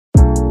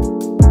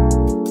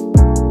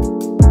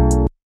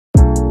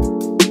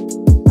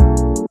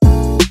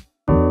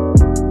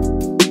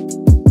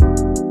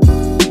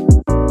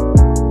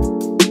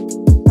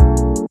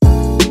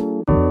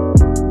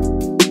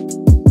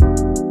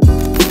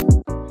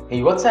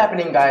Hey, what's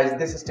happening guys?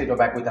 This is Tito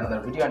back with another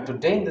video, and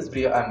today in this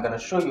video I'm gonna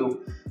show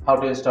you how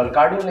to install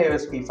Cardinal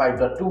AOSP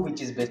 5.2, which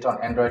is based on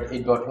Android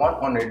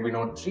 8.1 on Redmi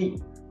Note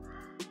 3.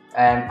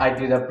 And I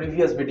did a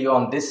previous video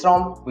on this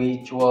ROM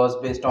which was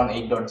based on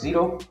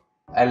 8.0.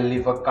 I'll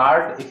leave a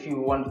card if you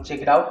want to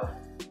check it out,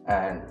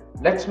 and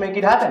let's make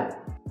it happen.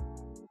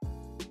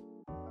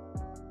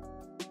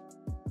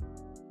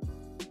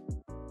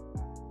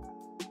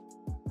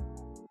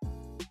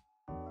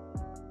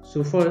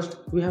 So first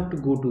we have to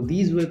go to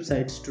these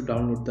websites to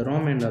download the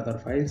ROM and other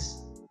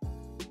files.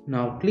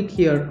 Now click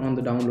here on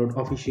the download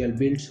official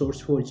build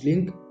SourceForge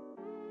link.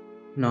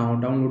 Now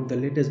download the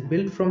latest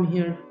build from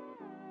here.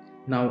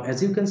 Now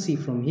as you can see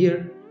from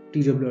here,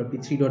 TWRP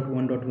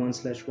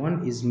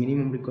 3.1.1/1 is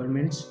minimum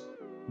requirements,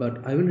 but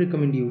I will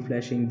recommend you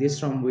flashing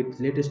this ROM with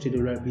latest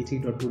TWRP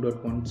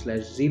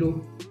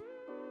 3.2.1/0.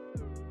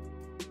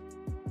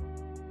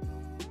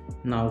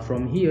 Now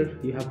from here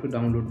you have to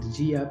download the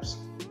GApps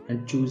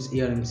and choose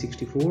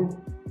ARM64.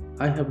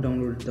 I have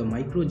downloaded the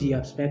micro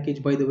GApps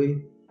package, by the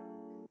way.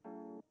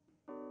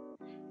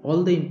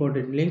 All the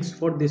important links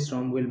for this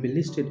ROM will be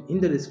listed in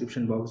the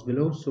description box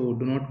below, so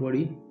do not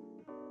worry.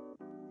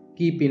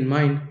 Keep in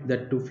mind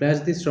that to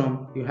flash this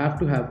ROM you have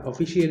to have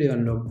officially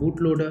unlocked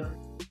bootloader,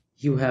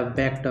 you have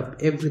backed up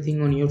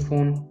everything on your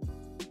phone,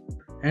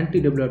 and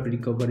TWRP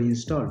recovery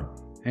installed,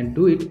 and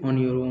do it on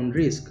your own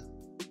risk.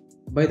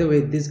 By the way,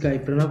 this guy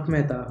Pranav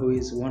Mehta, who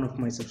is one of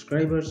my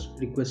subscribers,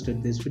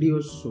 requested this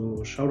video,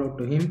 so shout out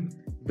to him.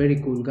 Very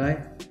cool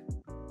guy.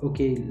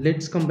 Okay,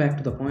 let's come back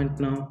to the point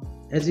now.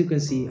 As you can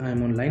see, I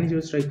am on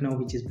LineageOS right now,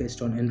 which is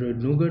based on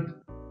Android Nougat.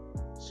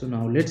 So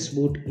now let's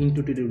boot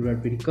into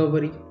TWRP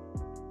recovery.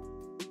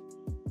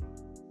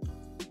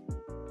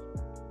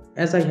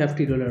 As I have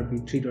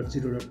TWRP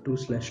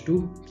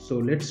 3.0.2/2, so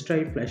let's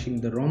try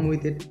flashing the ROM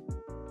with it.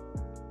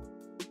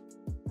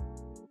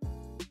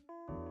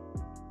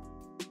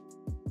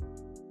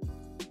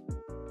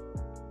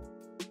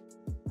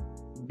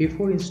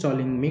 Before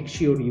installing, make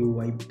sure you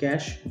wipe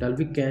cache,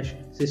 Dalvik cache,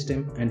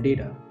 system and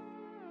data.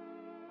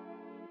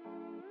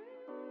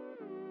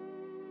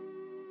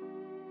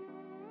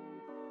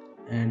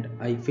 And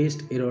I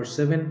faced error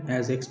 7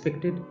 as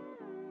expected.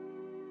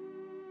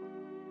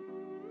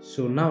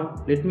 So now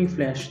let me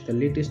flash the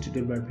latest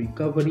TWRP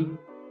recovery.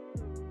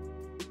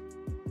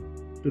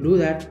 To do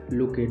that,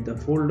 locate the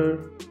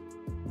folder,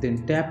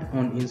 then tap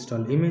on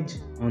install image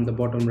on the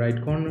bottom right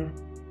corner.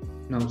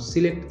 Now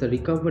select the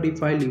recovery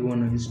file you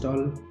want to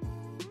install.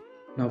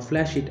 Now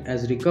flash it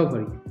as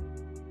recovery.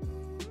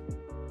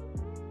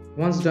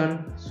 Once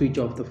done, switch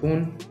off the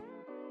phone.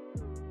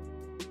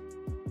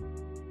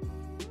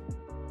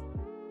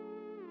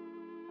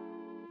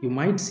 You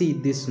might see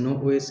this no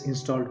OS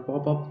installed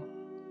pop-up.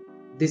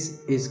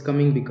 This is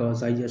coming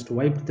because I just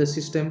wiped the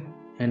system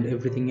and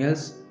everything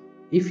else.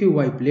 If you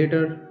wipe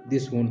later,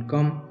 this won't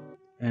come,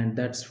 and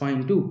that's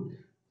fine too.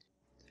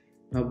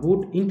 Now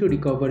boot into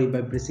recovery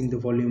by pressing the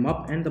volume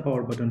up and the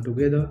power button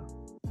together.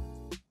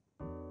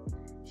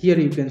 Here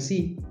you can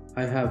see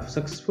I have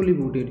successfully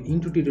booted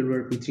into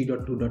TWRP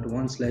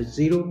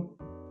 3.2.1/0,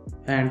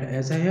 and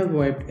as I have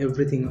wiped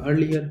everything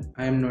earlier,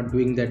 I am not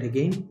doing that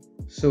again.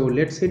 So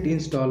let's hit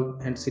install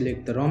and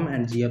select the ROM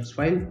and GApps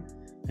file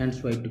and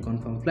swipe to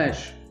confirm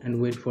flash and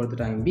wait for the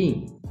time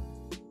being.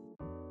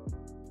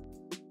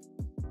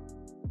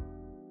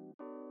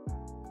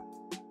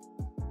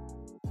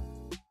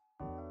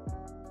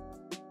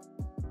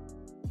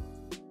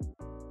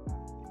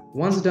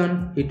 Once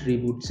done, hit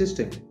reboot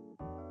system.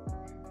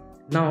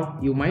 Now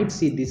you might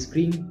see this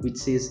screen which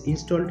says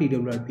install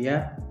TWRP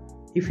app.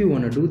 If you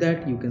want to do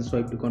that, you can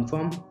swipe to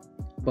confirm,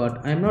 but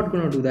I am not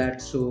going to do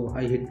that, so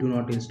I hit do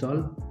not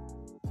install.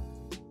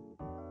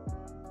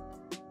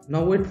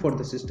 Now wait for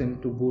the system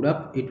to boot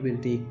up. It will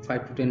take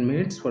 5 to 10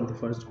 minutes for the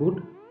first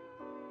boot.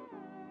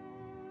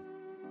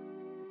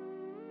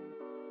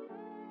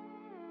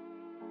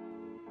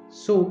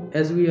 So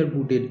as we are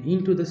booted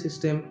into the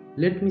system,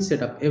 let me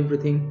set up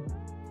everything.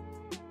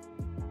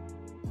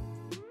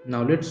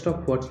 Now let's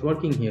talk what's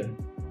working here.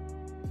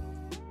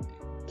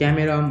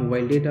 Camera,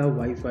 mobile data,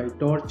 Wi-Fi,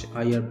 torch,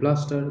 IR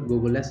blaster,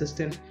 Google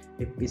Assistant,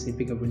 FPC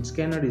fingerprint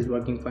scanner is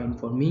working fine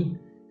for me,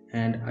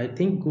 and I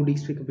think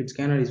GOODIX fingerprint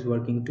scanner is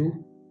working too.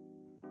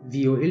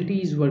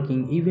 VoLTE is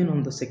working even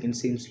on the second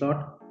SIM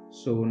slot,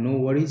 so no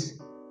worries.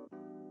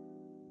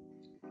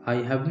 I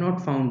have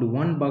not found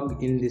one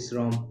bug in this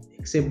ROM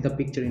except the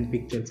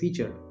picture-in-picture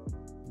feature.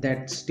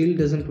 That still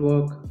doesn't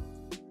work,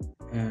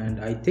 and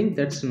I think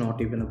that's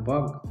not even a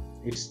bug.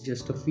 It's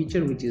just a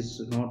feature which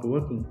is not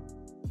working.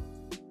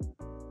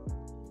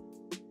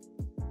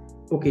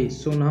 Okay,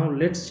 so now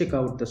let's check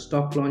out the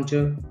stock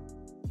launcher.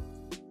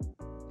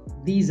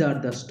 These are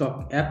the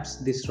stock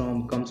apps this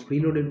ROM comes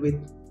preloaded with,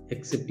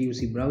 except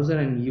UC browser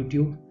and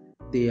YouTube.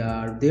 They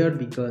are there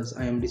because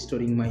I am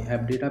restoring my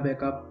app data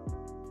backup.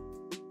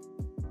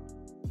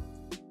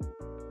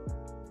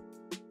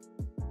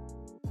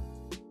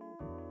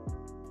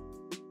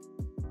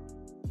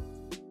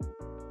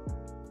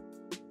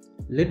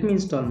 Let me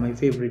install my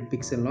favorite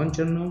Pixel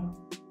launcher now.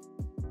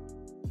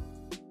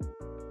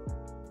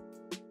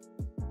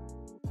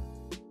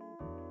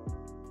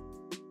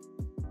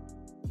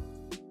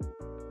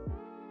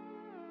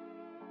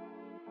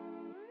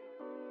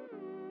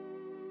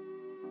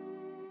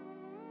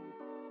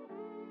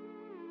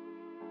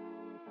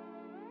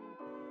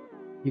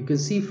 You can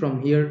see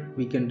from here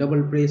we can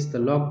double press the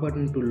lock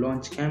button to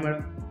launch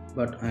camera,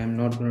 but I am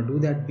not gonna do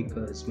that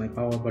because my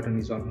power button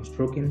is almost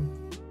broken.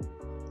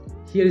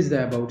 Here is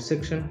the about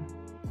section.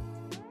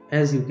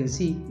 As you can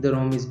see, the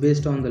ROM is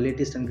based on the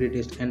latest and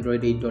greatest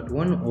Android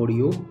 8.1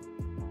 Oreo.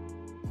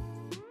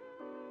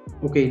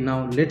 Okay,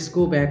 now let's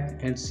go back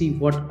and see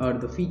what are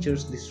the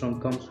features this ROM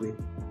comes with.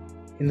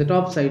 In the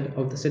top side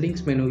of the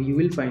settings menu, you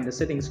will find a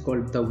settings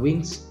called the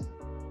wings.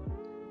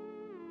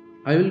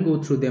 I will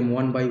go through them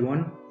one by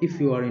one if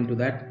you are into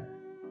that.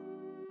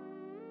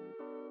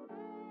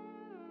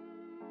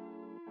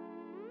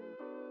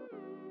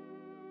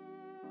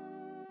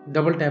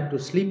 Double tap to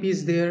sleep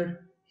is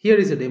there. Here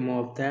is a demo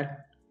of that.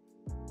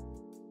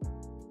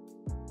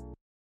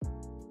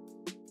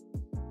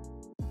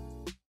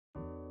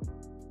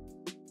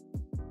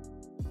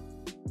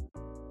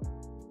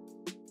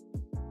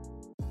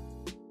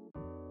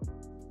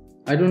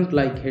 I don't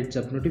like heads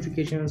up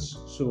notifications,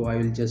 so I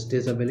will just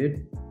disable it.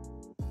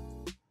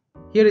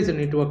 Here is a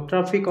network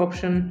traffic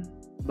option,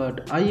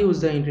 but I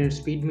use the internet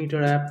speed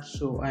meter app,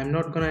 so I am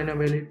not gonna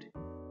enable it.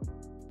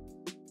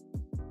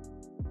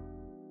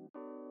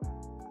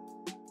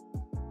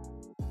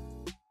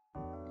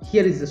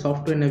 Here is the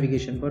software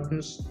navigation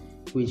buttons,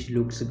 which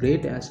looks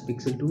great as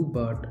Pixel 2,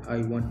 but I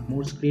want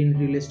more screen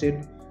real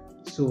estate,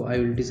 so I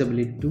will disable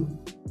it too.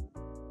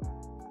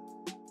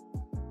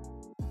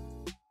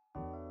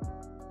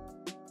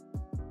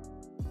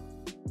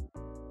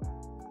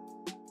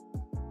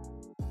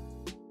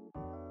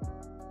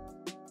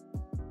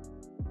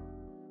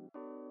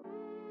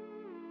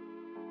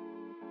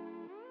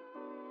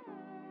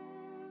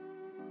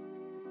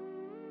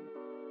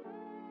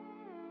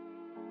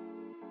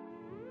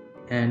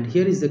 And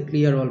here is the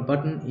clear all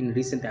button in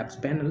recent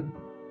apps panel.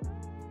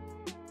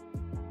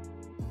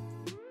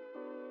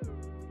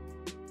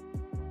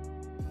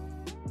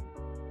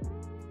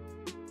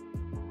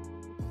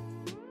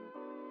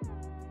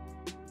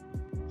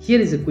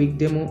 Here is a quick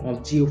demo of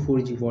Jio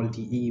 4G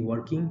VoLTE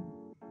working.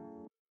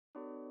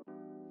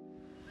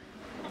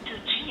 To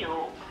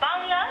Jio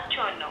Bangla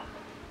Chono.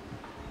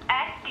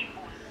 At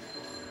Tipu.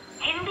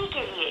 Hindi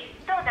के लिए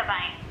 2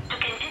 दबाएं. To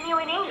continue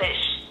in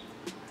English,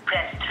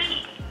 press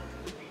 3.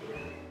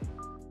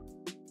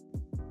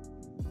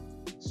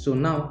 So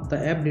now the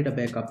app data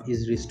backup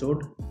is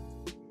restored.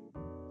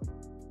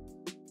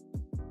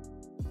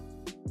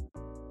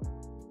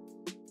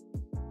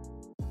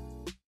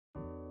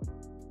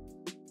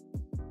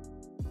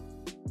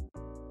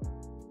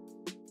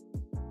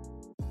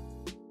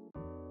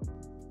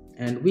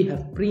 And we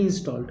have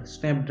pre-installed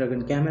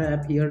Snapdragon camera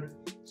app here.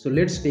 So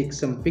let's take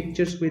some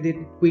pictures with it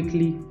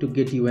quickly to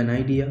get you an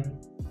idea.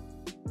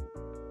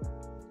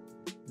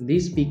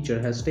 This picture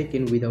has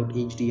taken without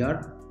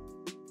HDR.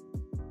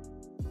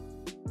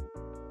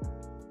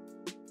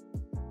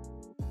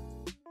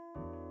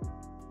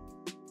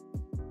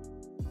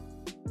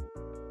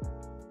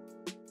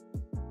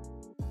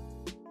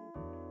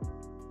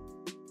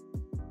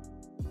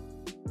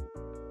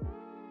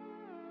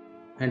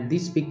 And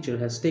this picture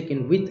has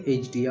taken with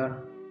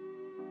HDR.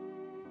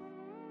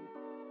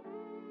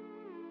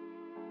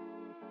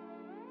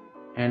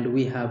 And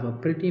we have a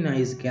pretty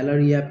nice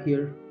gallery app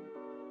here.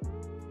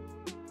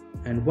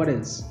 And what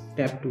else?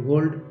 Tap to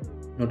hold,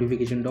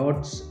 notification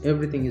dots,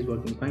 everything is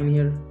working fine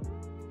here.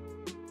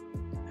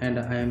 And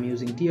I am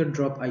using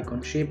teardrop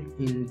icon shape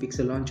in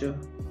Pixel Launcher.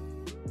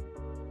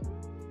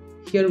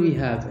 Here we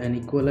have an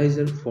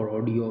equalizer for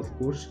audio, of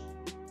course.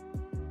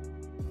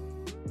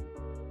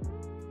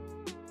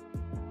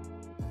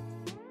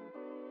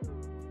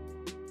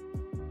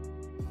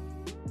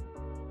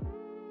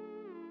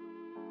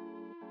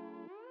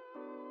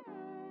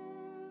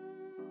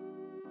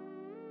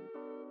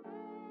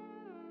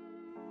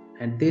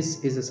 And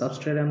this is a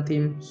Substratum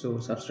theme, so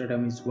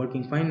Substratum is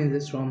working fine in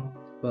this ROM,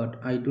 but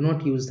I do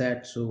not use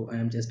that, so I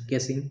am just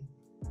guessing.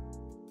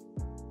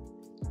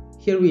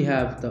 Here we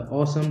have the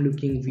awesome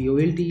looking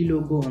VoLTE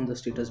logo on the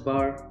status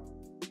bar.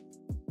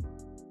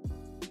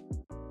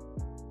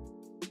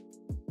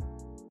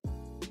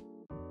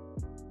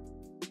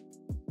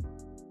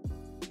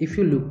 If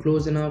you look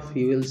close enough,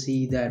 you will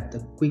see that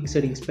the quick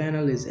settings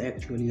panel is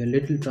actually a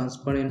little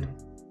transparent,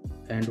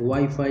 and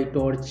Wi-Fi,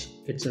 torch,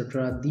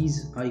 etc.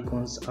 These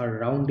icons are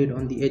rounded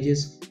on the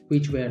edges,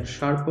 which were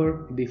sharper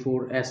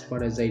before as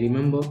far as I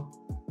remember.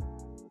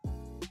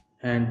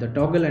 And the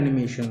toggle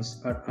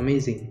animations are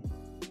amazing.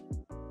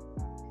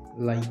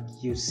 Like,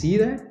 you see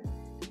that?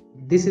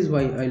 This is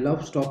why I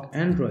love stock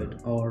Android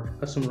or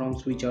custom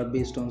ROMs which are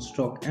based on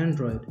stock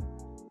Android.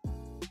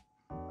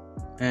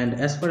 And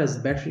as far as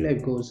battery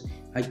life goes,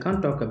 I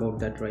can't talk about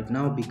that right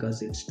now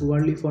because it's too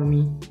early for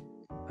me.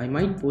 I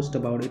might post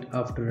about it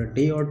after a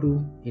day or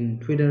two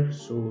in Twitter,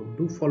 so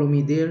do follow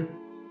me there.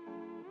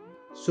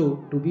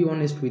 So to be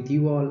honest with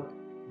you all,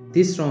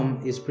 this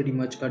ROM is pretty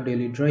much a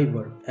daily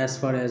driver as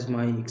far as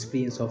my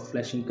experience of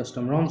flashing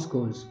custom ROMs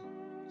goes.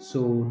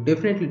 So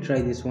definitely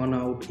try this one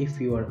out if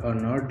you are a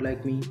nerd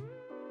like me.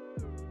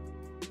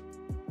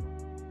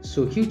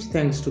 So huge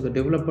thanks to the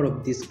developer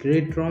of this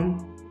great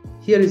ROM.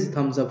 Here is a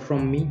thumbs up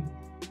from me.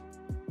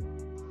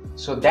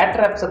 So that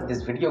wraps up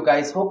this video,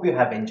 guys. Hope you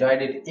have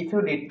enjoyed it. If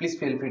you did, please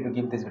feel free to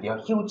give this video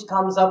a huge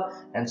thumbs up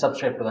and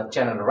subscribe to the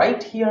channel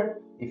right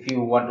here if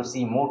you want to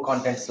see more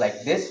contents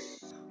like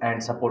this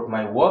and support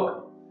my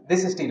work.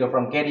 This is Tito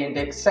from Career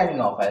Tech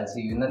signing off. I'll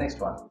see you in the next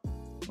one.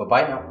 Bye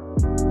bye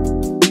now.